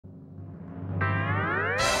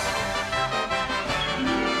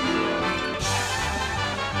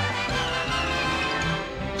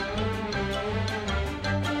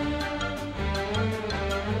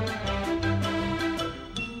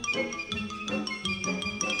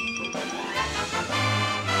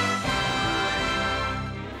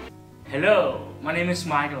Hello, my name is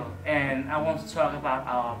Michael and I want to talk about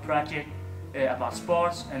our project about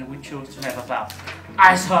sports, and we chose to have about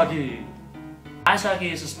ice hockey. Ice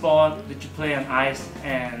hockey is a sport that you play on ice,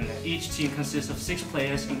 and each team consists of 6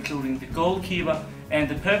 players including the goalkeeper, and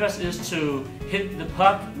the purpose is to hit the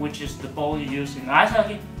puck, which is the ball you use in ice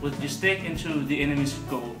hockey, with your stick into the enemy's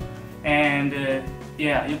goal. And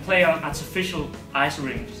you play on artificial ice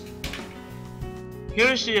rinks.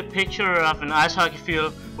 Here you see a picture of an ice hockey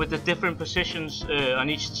field with the different positions on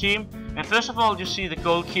each team. And first of all, you see the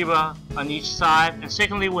goalkeeper on each side, and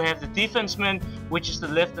secondly we have the defenseman, which is the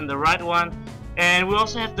left and the right one, and we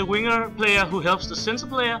also have the winger player who helps the center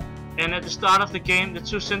player. And at the start of the game, the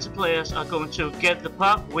 2 center players are going to get the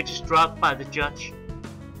puck, which is dropped by the judge.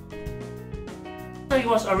 It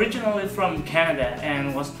was originally from Canada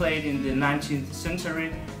and was played in the 19th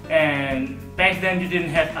century, and back then you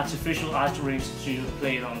didn't have artificial ice rinks to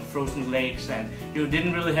play it on frozen lakes, and you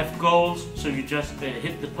didn't really have goals, so you just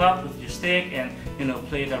hit the puck with your stick and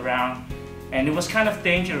play it around, and it was kind of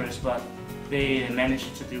dangerous, but they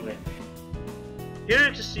managed to do it. Here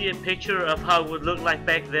you can see a picture of how it would look like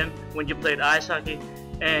back then when you played ice hockey,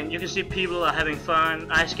 and you can see people are having fun,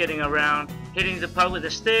 ice skating around, hitting the puck with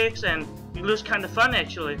the sticks, and it looks kind of fun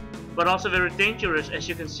actually, but also very dangerous. As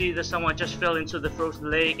you can see, that someone just fell into the frozen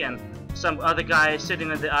lake and some other guy is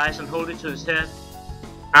sitting on the ice and holding it to his head.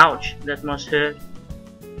 Ouch, that must hurt.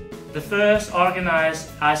 The first organized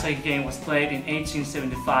ice hockey game was played in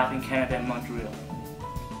 1875 in Canada and Montreal.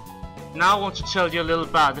 Now I want to tell you a little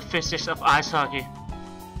about the physics of ice hockey.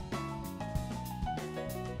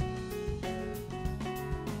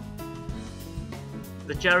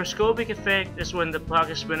 The gyroscopic effect is when the puck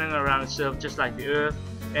is spinning around itself just like the Earth,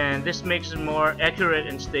 and this makes it more accurate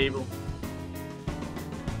and stable.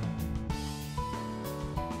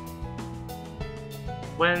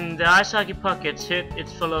 When the ice hockey puck gets hit, it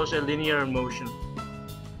follows a linear motion.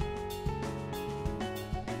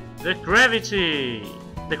 The gravity!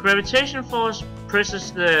 The gravitation force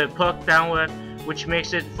presses the puck downward, which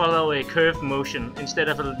makes it follow a curved motion instead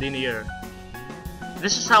of a linear.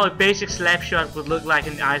 This is how a basic slap shot would look like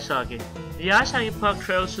in ice hockey. The ice hockey puck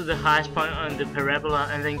travels to the highest point on the parabola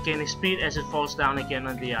and then gaining speed as it falls down again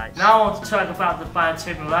on the ice. Now I want to talk about the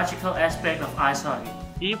biotechnological aspect of ice hockey.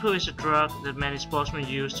 EPO is a drug that many sportsmen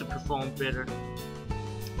use to perform better.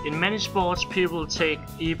 In many sports, people take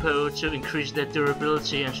EPO to increase their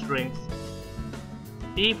durability and strength.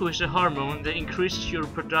 EPO is a hormone that increases your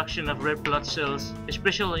production of red blood cells,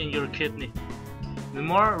 especially in your kidney. The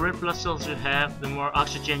more red blood cells you have, the more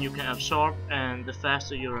oxygen you can absorb, and the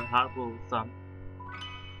faster your heart will thump.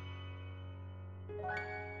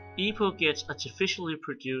 EPO gets artificially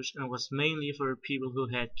produced and was mainly for people who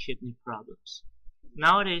had kidney problems.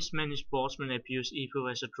 Nowadays, many sportsmen abuse EPO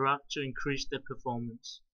as a drug to increase their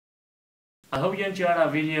performance. I hope you enjoyed our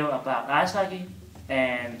video about ice hockey,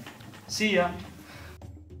 and see ya!